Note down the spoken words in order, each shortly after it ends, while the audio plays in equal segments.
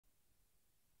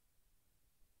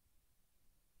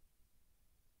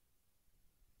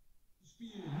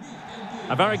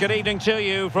A very good evening to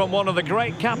you from one of the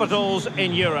great capitals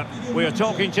in Europe. We are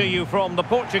talking to you from the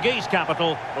Portuguese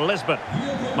capital, Lisbon.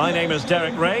 My name is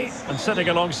Derek Ray, and sitting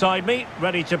alongside me,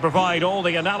 ready to provide all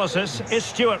the analysis, is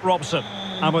Stuart Robson.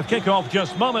 And with kick-off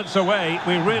just moments away,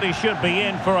 we really should be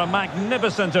in for a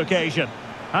magnificent occasion.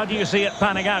 How do you see it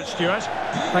panning out, Stuart?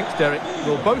 Thanks, Derek.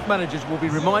 Well, both managers will be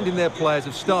reminding their players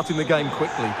of starting the game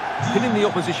quickly, pinning the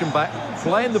opposition back,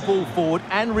 playing the ball forward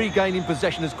and regaining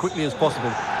possession as quickly as possible.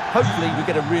 Hopefully, we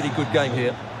get a really good game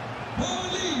here.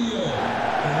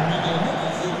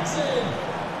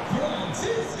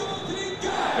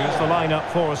 Here's the lineup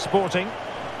for Sporting.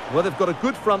 Well, they've got a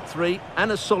good front three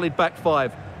and a solid back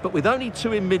five, but with only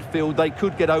two in midfield, they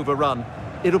could get overrun.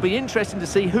 It'll be interesting to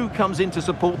see who comes in to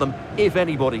support them, if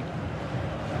anybody.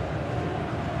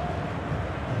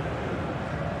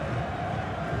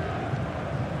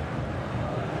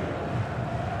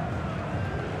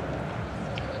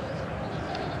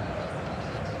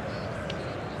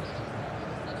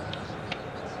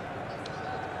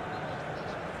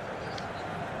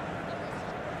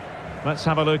 Let's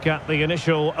have a look at the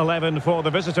initial 11 for the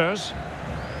visitors.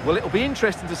 Well, it'll be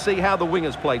interesting to see how the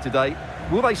wingers play today.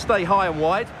 Will they stay high and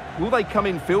wide? Will they come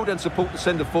in field and support the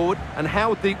centre forward? And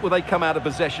how deep will they come out of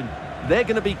possession? They're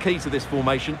going to be key to this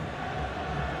formation.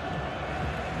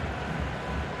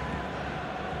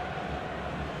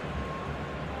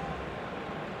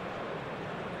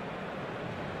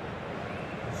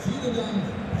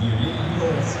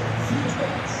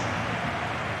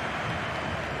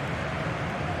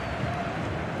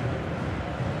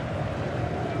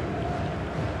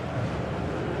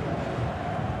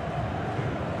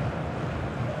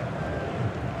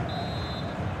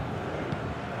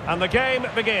 And the game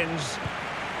begins.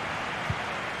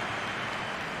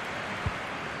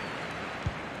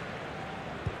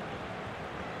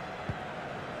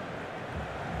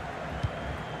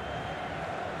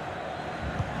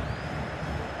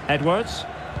 Edwards.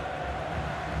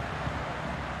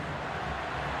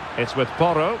 It's with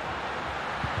Porro.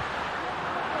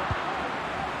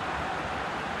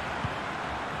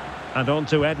 And on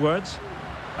to Edwards.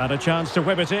 And a chance to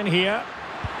whip it in here.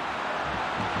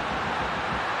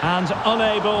 And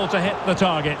unable to hit the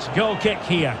target. Goal kick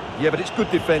here. Yeah, but it's good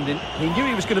defending. He knew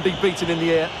he was going to be beaten in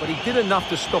the air, but he did enough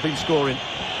to stop him scoring.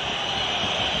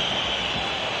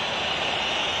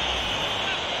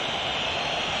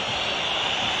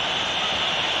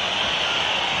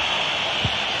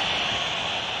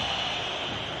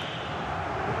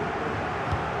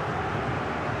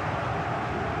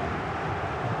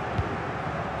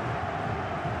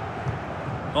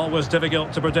 Always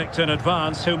difficult to predict in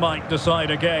advance who might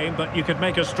decide a game, but you could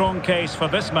make a strong case for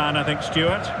this man, I think,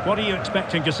 Stuart. What are you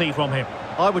expecting to see from him?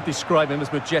 I would describe him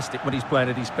as majestic when he's playing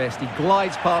at his best. He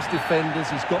glides past defenders,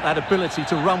 he's got that ability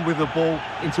to run with the ball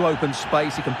into open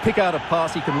space, he can pick out a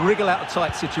pass, he can wriggle out of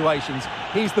tight situations.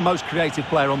 He's the most creative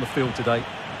player on the field today.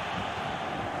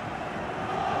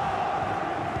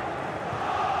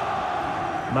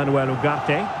 Manuel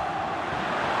Ugarte.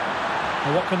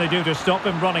 Well, what can they do to stop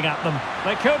him running at them?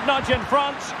 They could nudge in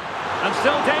front. And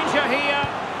still danger here.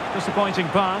 Disappointing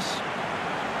pass.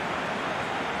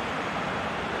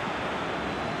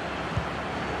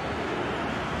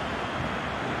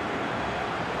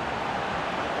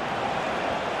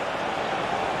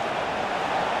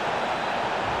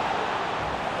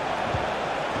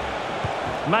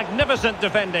 Magnificent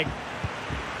defending.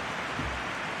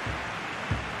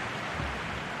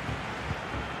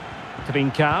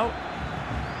 Trincao.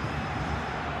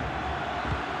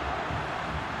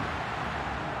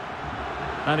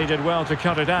 And he did well to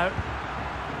cut it out.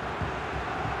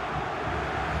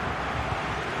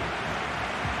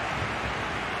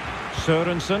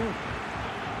 Sørensen.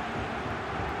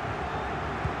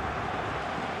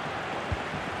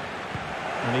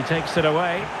 And he takes it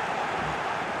away.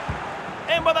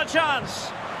 In with a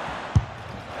chance.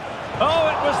 Oh,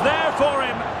 it was there for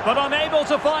him, but unable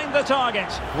to find the target.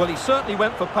 Well, he certainly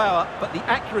went for power, but the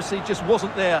accuracy just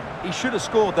wasn't there. He should have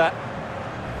scored that.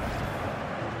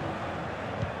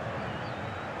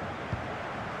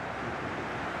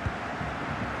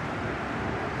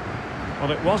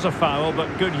 Well, it was a foul,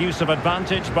 but good use of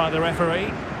advantage by the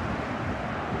referee.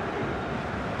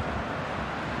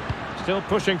 Still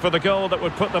pushing for the goal that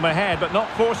would put them ahead, but not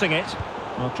forcing it.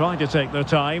 Well, trying to take their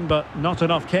time, but not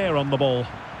enough care on the ball.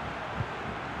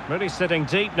 Really sitting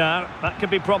deep now. That could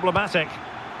be problematic.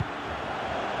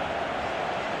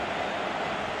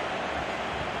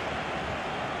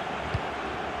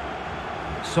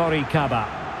 Sorry, Kaba.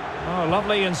 Oh,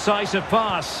 lovely incisive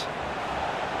pass.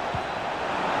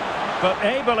 But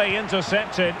ably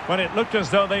intercepted when it looked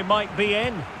as though they might be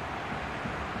in.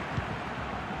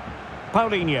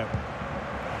 Paulinho.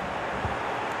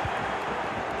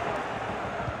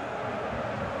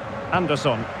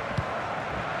 Anderson.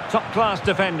 Top-class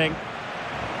defending.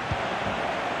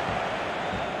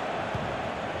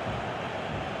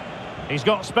 He's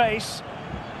got space.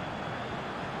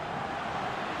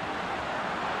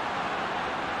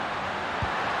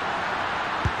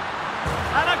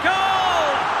 And a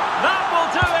goal! That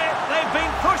will do it. They've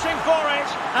been pushing for it,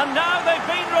 and now they've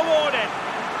been rewarded.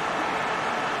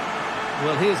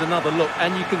 Well, here's another look,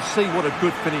 and you can see what a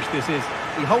good finish this is.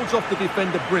 He holds off the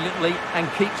defender brilliantly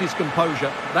and keeps his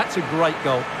composure. That's a great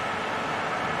goal.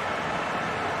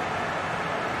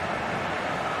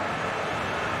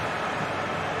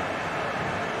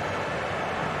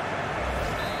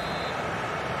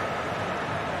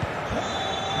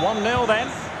 One 0 then.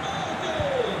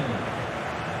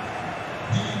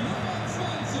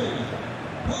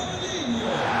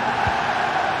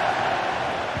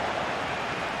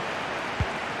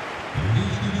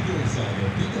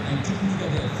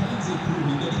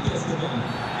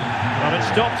 Well, it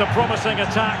stopped a promising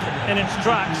attack in its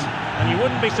tracks, and you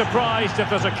wouldn't be surprised if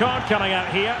there's a card coming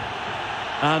out here.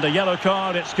 And a yellow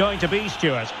card it's going to be,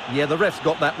 Stuart. Yeah, the ref's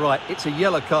got that right. It's a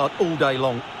yellow card all day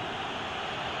long.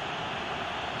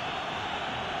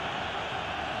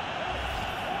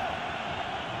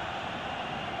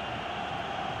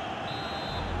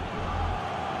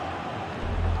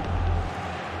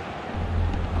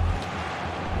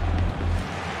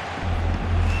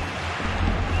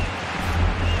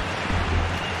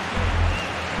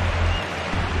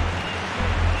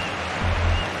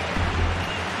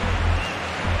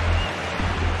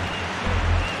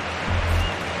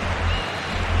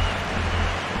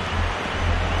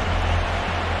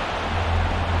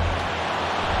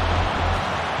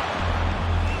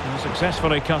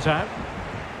 Successfully cut out.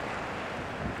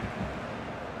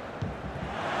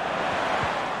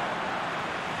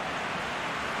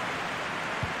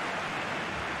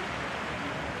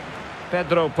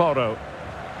 Pedro Porro.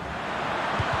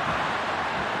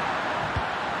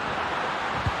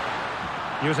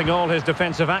 Using all his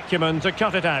defensive acumen to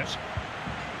cut it out.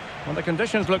 Well, the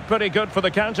conditions look pretty good for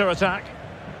the counter-attack.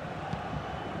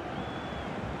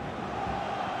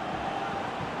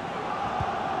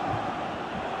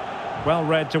 Well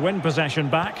read to win possession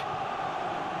back.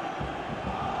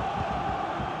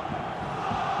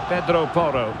 Pedro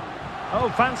Porro.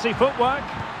 Oh, fancy footwork.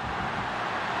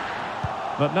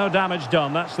 But no damage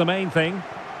done, that's the main thing.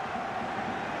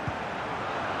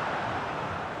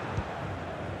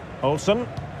 Olsen.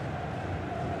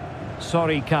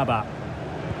 Sorry, Kaba.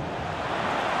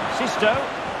 Sisto.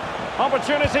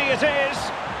 Opportunity it is.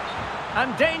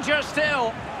 And danger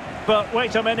still. But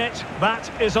wait a minute,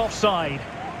 that is offside.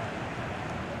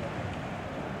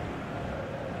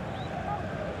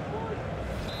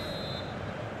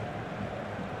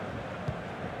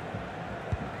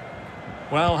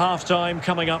 Well, half-time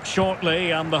coming up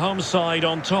shortly and the home side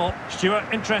on top. Stuart,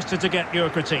 interested to get your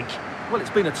critique. Well, it's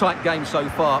been a tight game so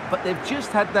far, but they've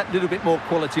just had that little bit more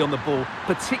quality on the ball,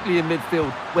 particularly in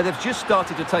midfield, where they've just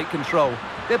started to take control.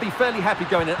 They'll be fairly happy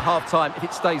going at half-time if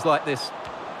it stays like this.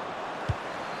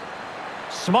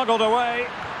 Smuggled away.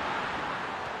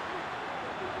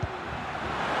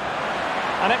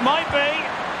 And it might be.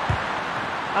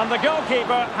 And the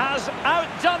goalkeeper has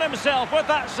outdone himself with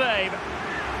that save.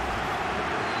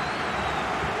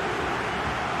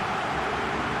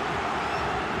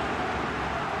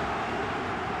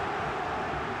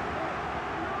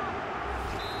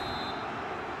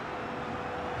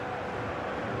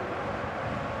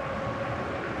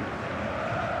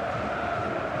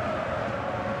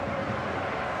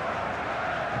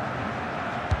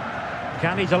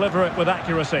 Can he deliver it with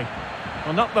accuracy?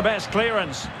 Well, not the best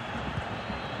clearance.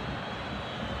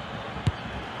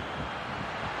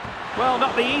 Well,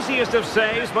 not the easiest of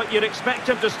saves, but you'd expect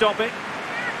him to stop it.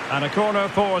 And a corner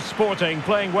for Sporting,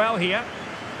 playing well here.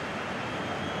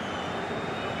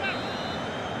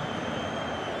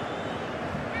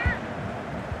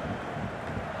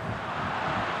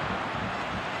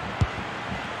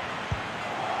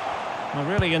 A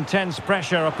really intense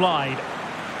pressure applied.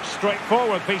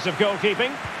 Straightforward piece of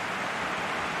goalkeeping.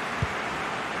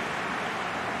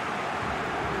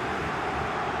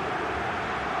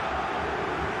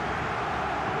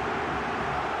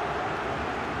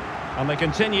 And they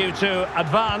continue to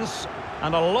advance,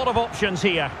 and a lot of options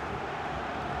here.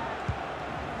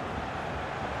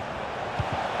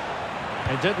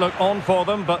 It did look on for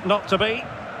them, but not to be.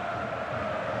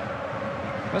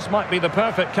 This might be the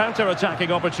perfect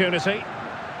counter-attacking opportunity.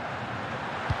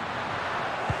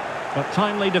 But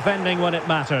timely defending when it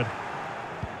mattered.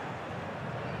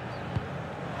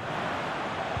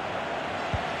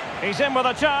 He's in with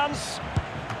a chance.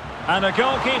 And a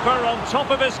goalkeeper on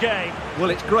top of his game. Well,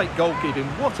 it's great goalkeeping.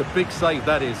 What a big save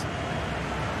that is.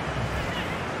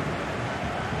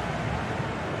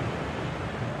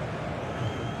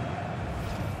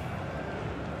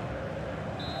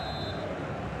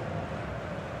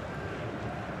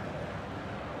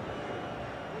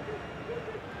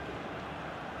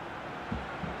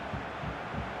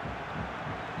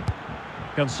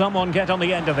 Can someone get on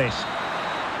the end of this?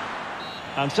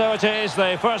 And so it is,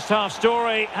 the first half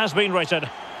story has been written.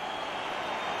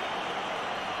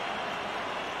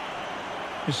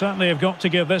 You certainly have got to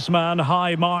give this man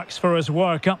high marks for his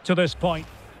work up to this point.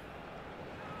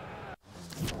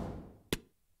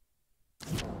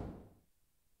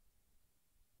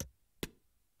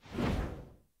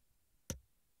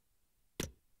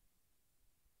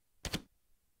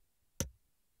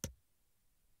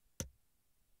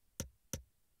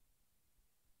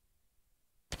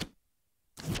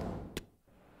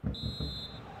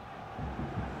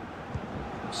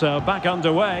 So back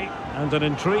underway, and an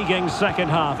intriguing second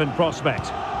half in prospect.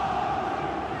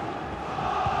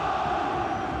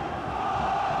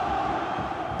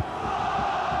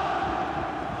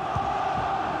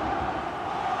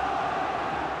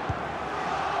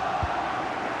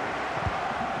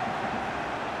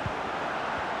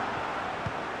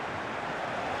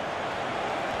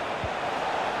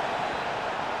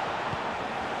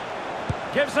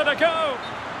 Gives it a go!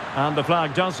 And the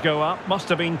flag does go up, must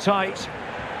have been tight.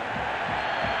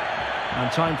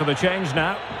 And time for the change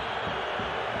now.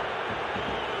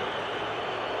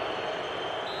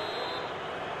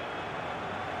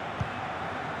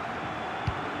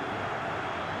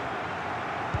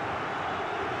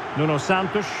 Nuno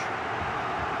Santos.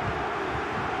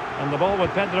 And the ball with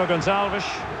Pedro Gonçalves.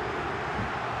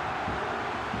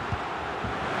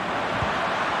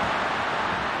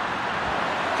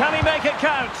 Can he make it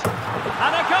count?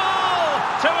 And a goal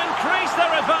to increase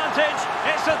their advantage.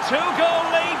 It's a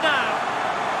 2-goal lead now.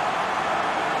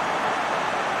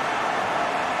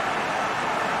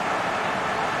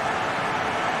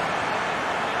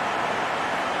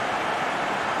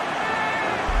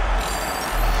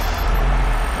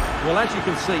 Well, as you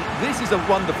can see, this is a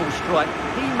wonderful strike.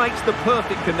 He makes the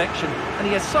perfect connection, and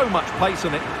he has so much pace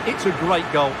on it. It's a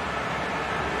great goal.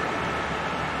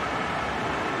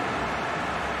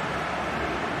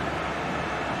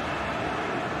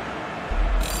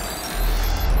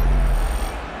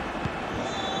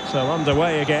 So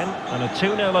underway again, and a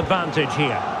 2-0 advantage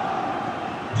here.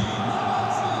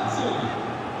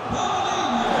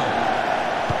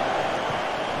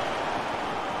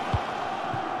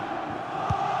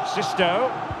 Sisto,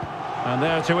 and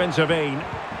there to intervene.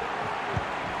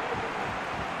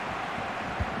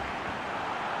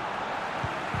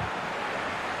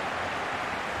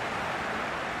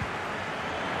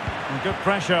 And good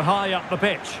pressure high up the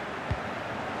pitch.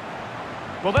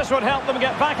 Well, this would help them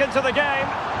get back into the game.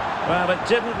 Well, it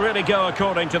didn't really go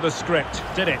according to the script,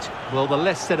 did it? Well, the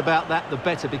less said about that, the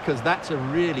better, because that's a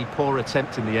really poor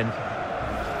attempt in the end.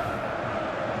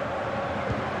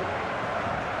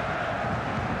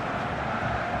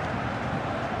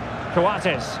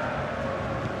 Coates.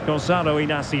 Gonzalo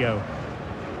Inacio.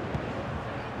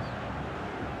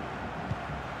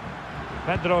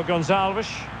 Pedro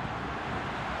Gonçalves.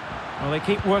 Well, they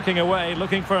keep working away,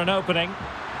 looking for an opening.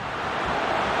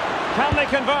 Can they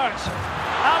convert?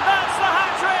 And that's the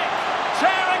hat-trick!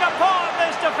 Tearing apart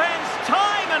this defence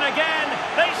time and again.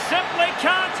 They simply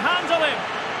can't handle him.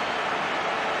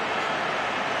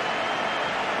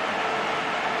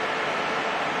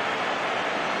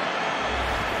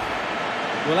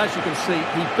 Well, as you can see,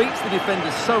 he beats the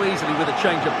defenders so easily with a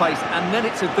change of pace, and then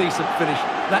it's a decent finish.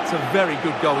 That's a very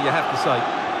good goal, you have to say.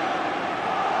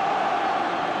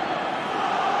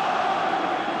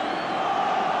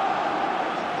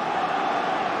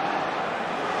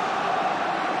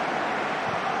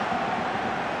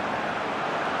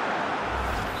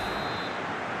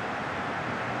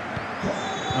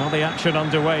 Well, the action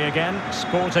underway again.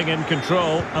 Sporting in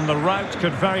control, and the route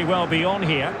could very well be on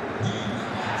here.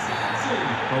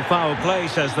 Well, foul play,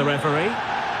 says the referee.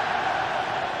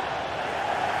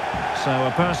 So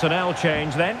a personnel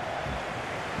change then.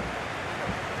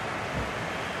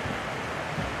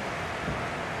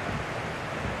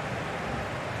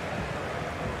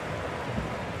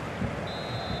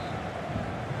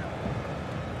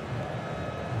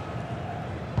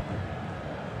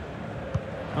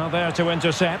 Well, there to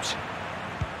intercept.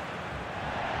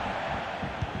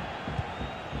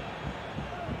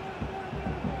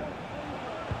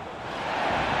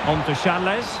 On to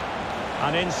Charles.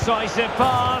 An incisive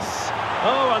pass.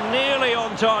 Oh, and nearly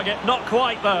on target. Not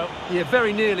quite, though. Yeah,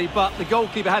 very nearly, but the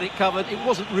goalkeeper had it covered. It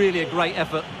wasn't really a great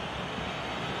effort.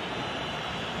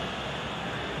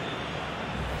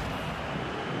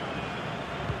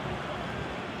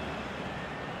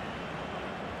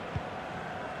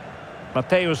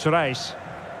 Mateus Reis.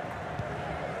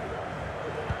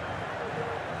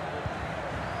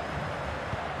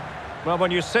 Well,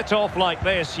 when you sit off like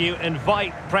this, you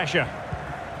invite pressure.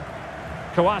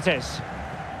 Coates.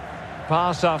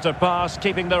 Pass after pass,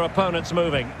 keeping their opponents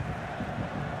moving.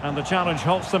 And the challenge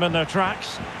halts them in their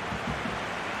tracks.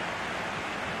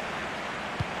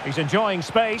 He's enjoying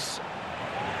space.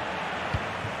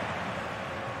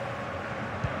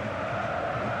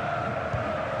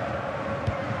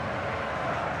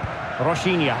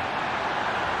 Roshinha.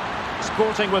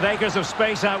 Sporting with acres of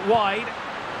space out wide.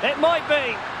 It might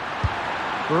be.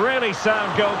 Really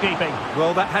sound goalkeeping.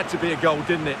 Well, that had to be a goal,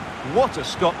 didn't it? What a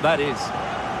stop that is.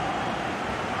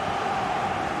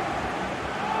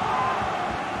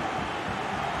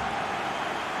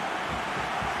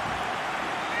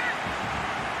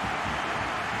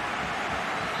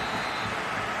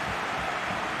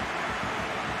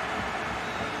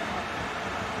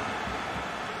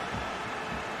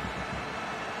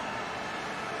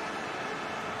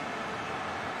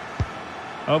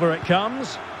 Over it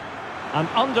comes. And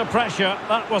under pressure,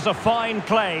 that was a fine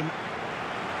claim.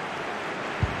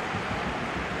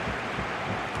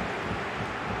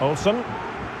 Olsen.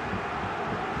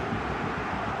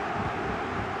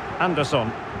 Anderson.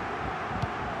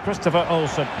 Christopher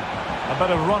Olsen. A bit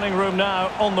of running room now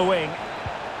on the wing.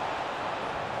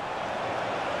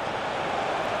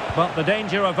 But the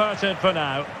danger averted for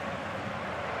now.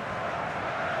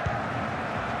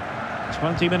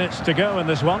 20 minutes to go in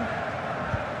this one.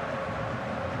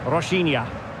 Roshinha.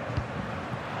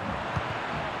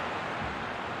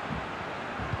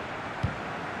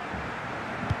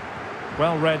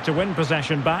 Well read to win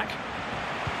possession back.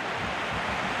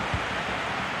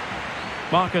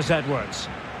 Marcus Edwards.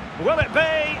 Will it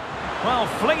be? Well,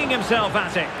 flinging himself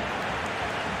at it.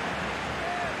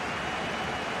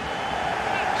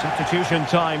 Substitution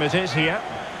time it is here.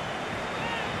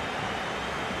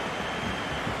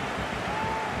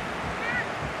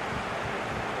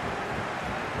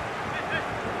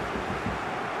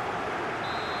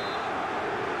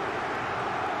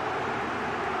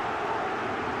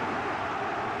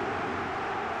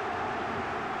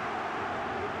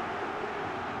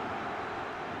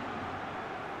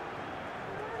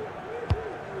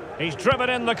 He's driven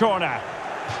in the corner.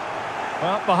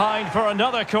 Well, behind for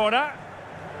another corner.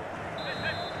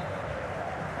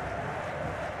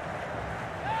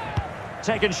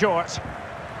 Taken short.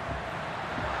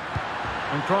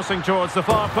 And crossing towards the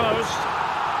far post.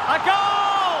 A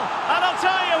goal! And I'll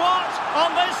tell you what,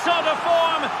 on this sort of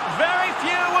form, very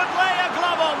few would lay a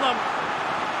glove on them.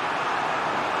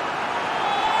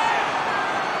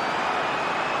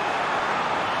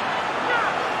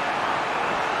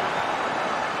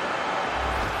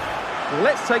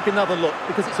 Let's take another look,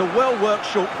 because it's a well-worked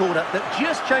short corner that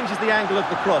just changes the angle of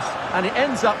the cross, and it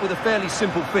ends up with a fairly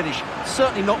simple finish.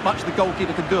 Certainly not much the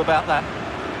goalkeeper can do about that.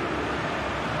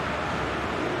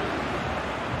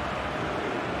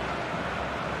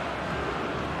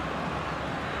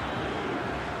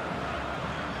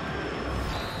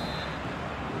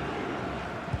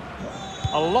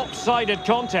 A lopsided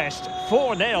contest,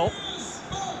 4-0.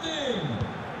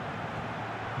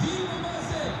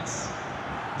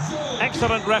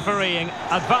 Excellent refereeing,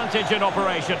 advantage in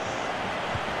operation.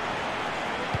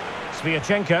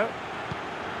 Sviatchenko.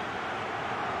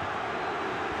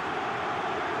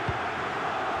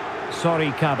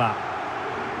 Sori Kaba.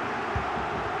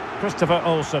 Christopher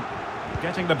Olsen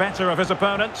getting the better of his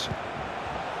opponent.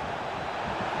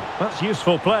 That's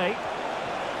useful play.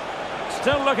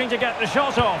 Still looking to get the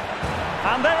shot off.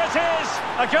 And there it is,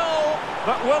 a goal.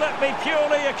 But will it be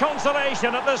purely a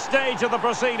consolation at this stage of the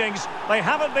proceedings? They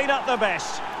haven't been at their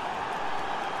best.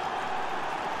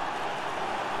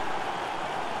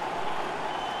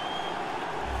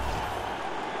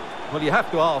 Well, you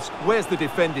have to ask, where's the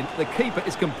defending? The keeper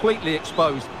is completely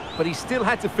exposed, but he still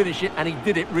had to finish it, and he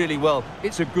did it really well.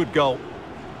 It's a good goal.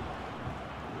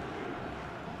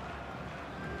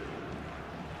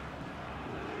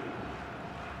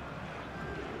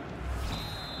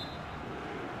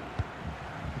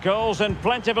 Goals in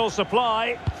plentiful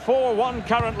supply, 4-1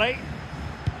 currently.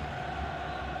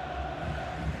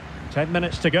 10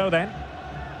 minutes to go then.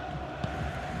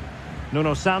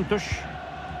 Nuno Santos.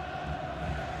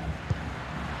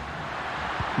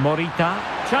 Morita.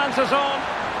 Chances on.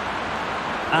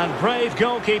 And brave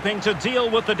goalkeeping to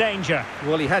deal with the danger.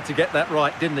 Well, he had to get that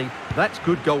right, didn't he? That's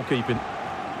good goalkeeping.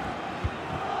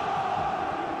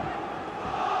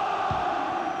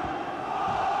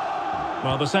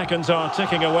 Well, the seconds are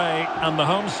ticking away and the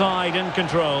home side in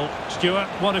control. Stuart,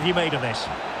 what have you made of this?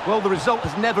 Well, the result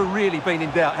has never really been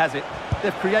in doubt, has it?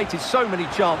 They've created so many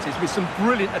chances with some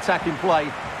brilliant attacking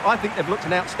play. I think they've looked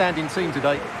an outstanding team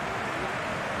today.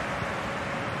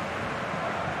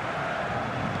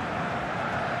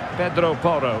 Pedro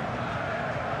Porro.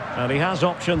 And he has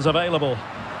options available.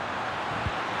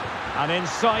 An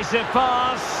incisive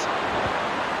pass.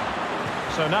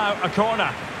 So now a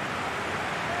corner.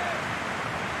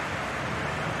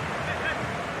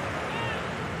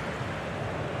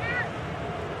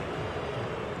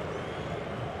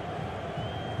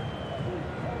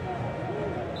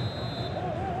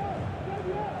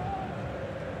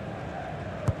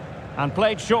 And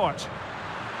played short.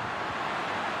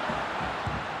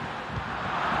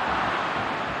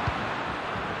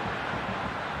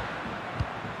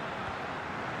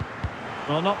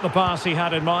 Well, not the pass he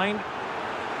had in mind.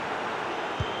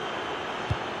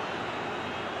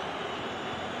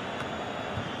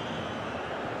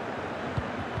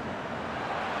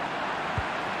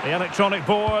 The electronic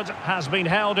board has been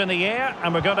held in the air,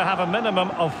 and we're going to have a minimum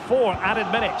of 4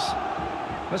 added minutes.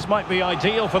 This might be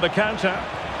ideal for the counter.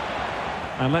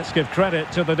 And let's give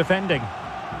credit to the defending.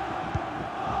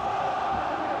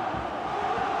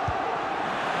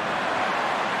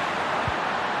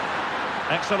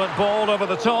 Excellent ball over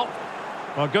the top.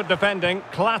 Well, good defending,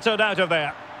 clattered out of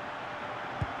there.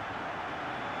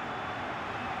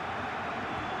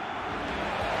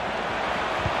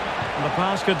 And the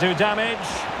pass could do damage.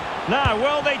 Now,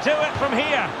 will they do it from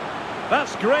here?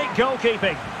 That's great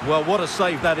goalkeeping. Well, what a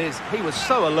save that is. He was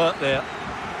so alert there.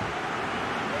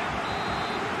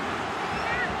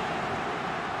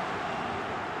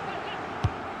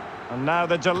 And now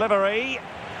the delivery.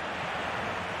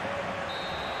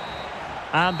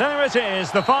 And there it is,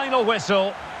 the final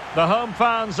whistle. The home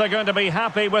fans are going to be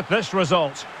happy with this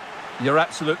result. You're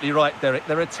absolutely right, Derek.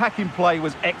 Their attacking play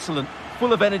was excellent,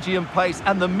 full of energy and pace,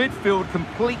 and the midfield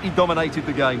completely dominated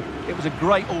the game. It was a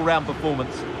great all-round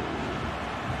performance.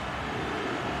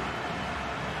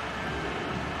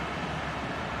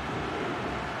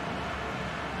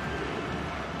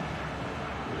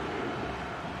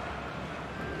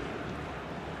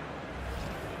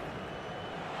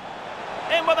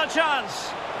 In with a chance.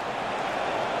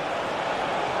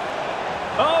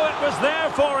 Oh, it was there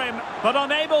for him, but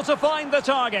unable to find the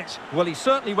target. Well, he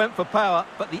certainly went for power,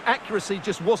 but the accuracy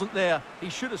just wasn't there. He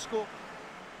should have scored.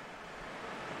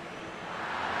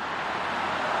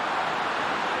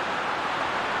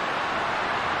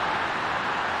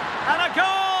 And a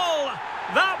goal!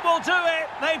 That will do it.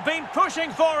 They've been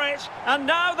pushing for it, and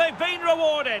now they've been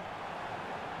rewarded.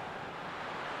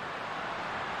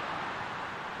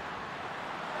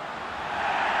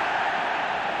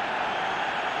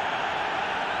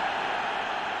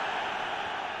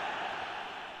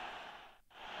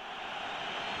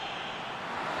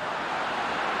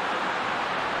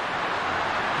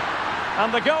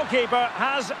 And the goalkeeper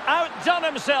has outdone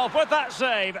himself with that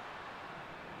save.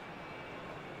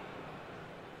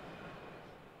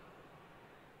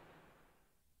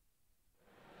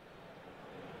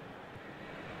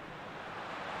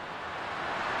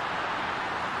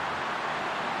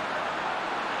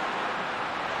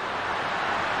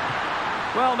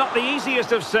 Well, not the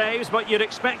easiest of saves, but you'd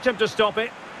expect him to stop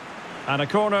it. And a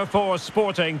corner for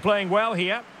Sporting, playing well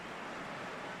here.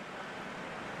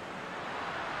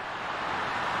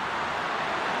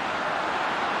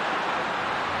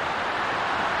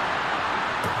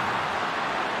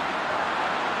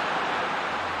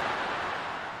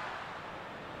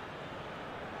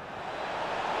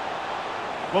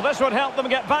 Well, this would help them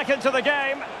get back into the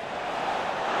game.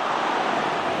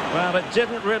 Well, it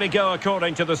didn't really go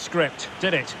according to the script,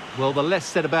 did it? Well, the less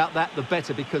said about that, the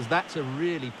better, because that's a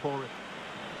really poor...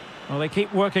 Well, they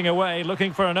keep working away,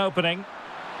 looking for an opening.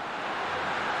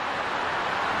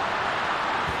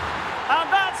 And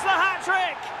that's the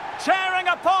hat-trick! Tearing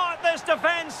apart this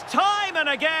defence time and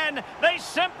again. They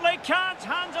simply can't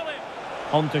handle it.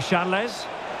 On to Charles.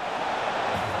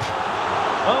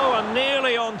 Oh, and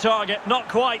nearly on target. Not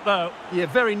quite, though. Yeah,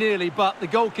 very nearly, but the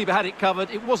goalkeeper had it covered.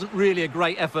 It wasn't really a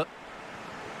great effort.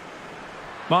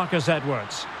 Marcus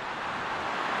Edwards.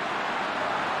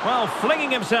 Well,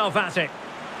 flinging himself at it.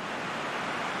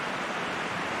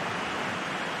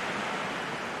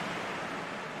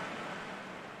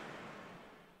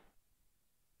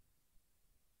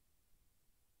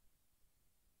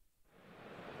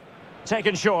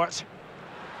 Taken short.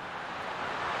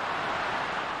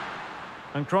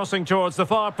 And crossing towards the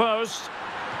far post.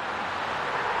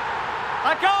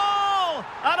 A goal!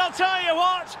 And I'll tell you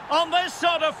what, on this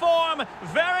sort of form,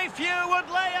 very few would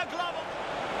lay a glove on.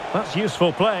 That's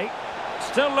useful play.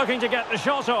 Still looking to get the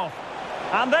shot off.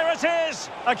 And there it is,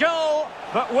 a goal.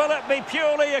 But will it be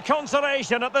purely a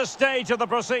consolation at this stage of the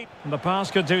proceed? The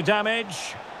pass could do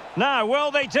damage. Now,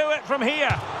 will they do it from here?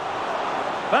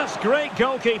 That's great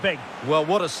goalkeeping. Well,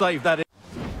 what a save that is.